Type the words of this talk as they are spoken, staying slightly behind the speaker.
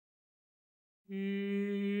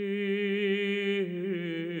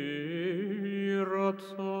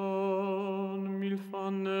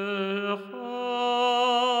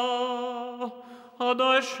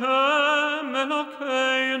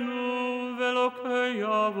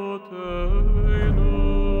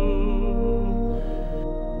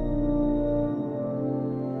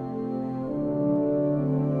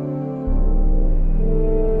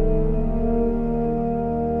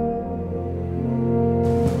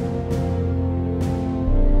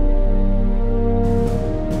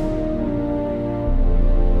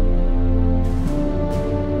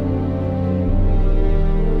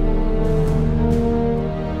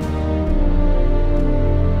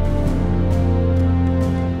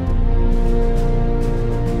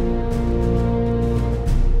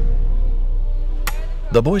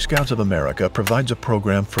The Boy Scouts of America provides a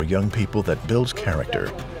program for young people that builds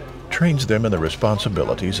character, trains them in the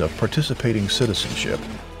responsibilities of participating citizenship,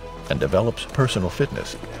 and develops personal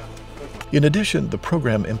fitness. In addition, the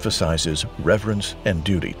program emphasizes reverence and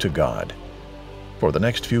duty to God. For the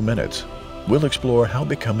next few minutes, we'll explore how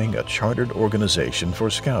becoming a chartered organization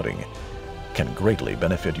for scouting can greatly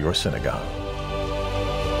benefit your synagogue.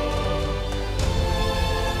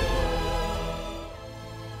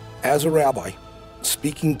 As a rabbi,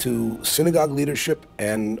 speaking to synagogue leadership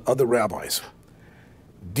and other rabbis,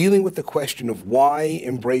 dealing with the question of why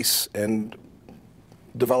embrace and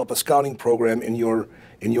develop a scouting program in your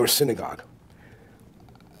synagogue.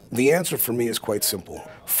 The answer for me is quite simple.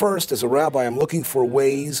 First, as a rabbi, I'm looking for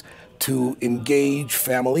ways to engage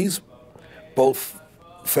families, both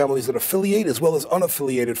families that affiliate as well as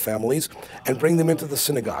unaffiliated families, and bring them into the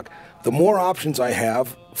synagogue. The more options I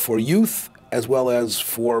have for youth as well as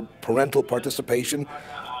for parental participation,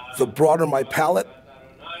 the broader my palette,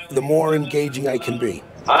 the more engaging I can be.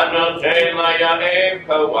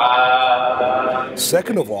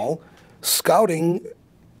 Second of all, scouting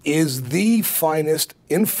is the finest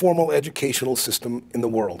informal educational system in the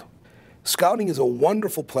world. Scouting is a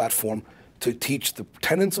wonderful platform to teach the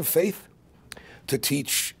tenets of faith, to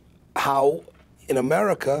teach how in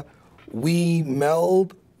America we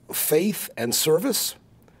meld faith and service,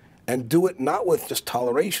 and do it not with just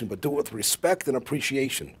toleration, but do it with respect and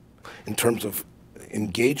appreciation in terms of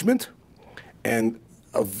engagement and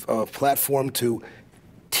of a platform to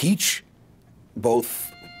teach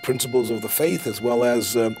both principles of the faith as well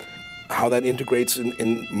as how that integrates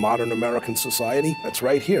in modern American society. That's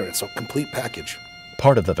right here. It's a complete package.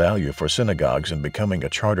 Part of the value for synagogues in becoming a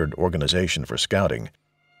chartered organization for scouting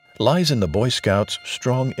lies in the Boy Scouts'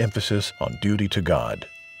 strong emphasis on duty to God.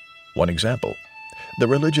 One example, the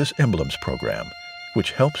Religious Emblems Program,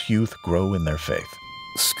 which helps youth grow in their faith.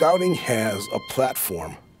 Scouting has a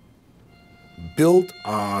platform built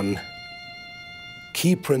on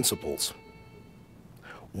key principles.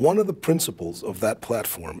 One of the principles of that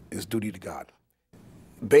platform is duty to God.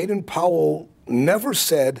 Baden-Powell never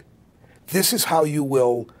said, this is how you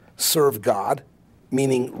will serve God,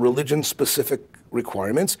 meaning religion-specific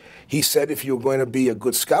requirements. He said if you're going to be a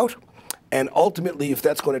good scout, and ultimately if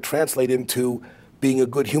that's going to translate into being a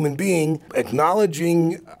good human being,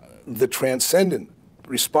 acknowledging the transcendent,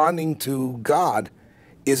 responding to God,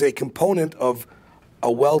 is a component of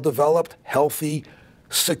a well-developed, healthy,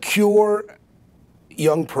 secure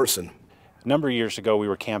young person. A number of years ago, we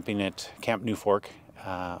were camping at Camp New Fork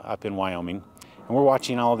up in Wyoming, and we're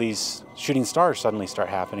watching all these shooting stars suddenly start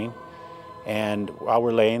happening. And while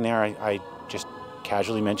we're laying there, I just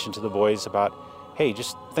casually mentioned to the boys about, hey,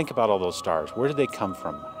 just think about all those stars. Where did they come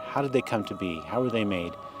from? How did they come to be? How were they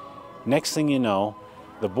made? Next thing you know,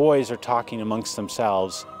 the boys are talking amongst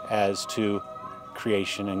themselves as to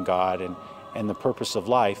creation and God and the purpose of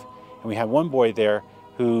life. And we had one boy there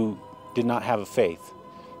who did not have a faith.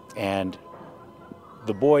 And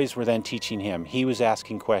the boys were then teaching him. He was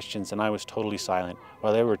asking questions, and I was totally silent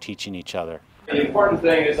while they were teaching each other. The important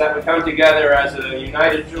thing is that we come together as a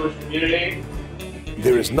united Jewish community.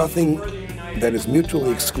 There is nothing that is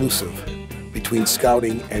mutually exclusive between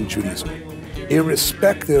scouting and Judaism,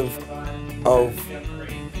 irrespective of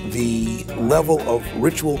the level of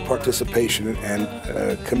ritual participation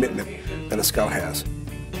and commitment that a scout has.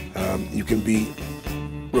 You can be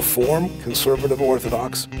Reform, Conservative,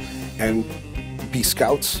 Orthodox, and be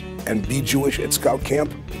scouts and be Jewish at scout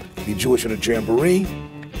camp, be Jewish at a jamboree,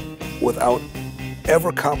 without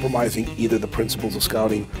ever compromising either the principles of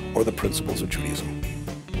scouting or the principles of Judaism.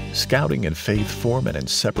 Scouting and faith form an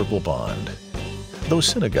inseparable bond. Those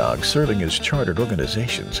synagogues serving as chartered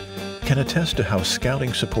organizations can attest to how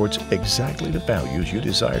scouting supports exactly the values you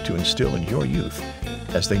desire to instill in your youth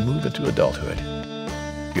as they move into adulthood.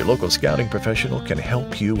 Your local scouting professional can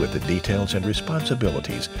help you with the details and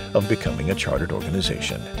responsibilities of becoming a chartered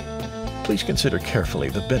organization. Please consider carefully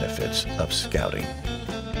the benefits of scouting.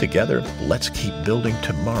 Together, let's keep building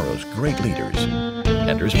tomorrow's great leaders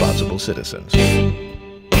and responsible citizens.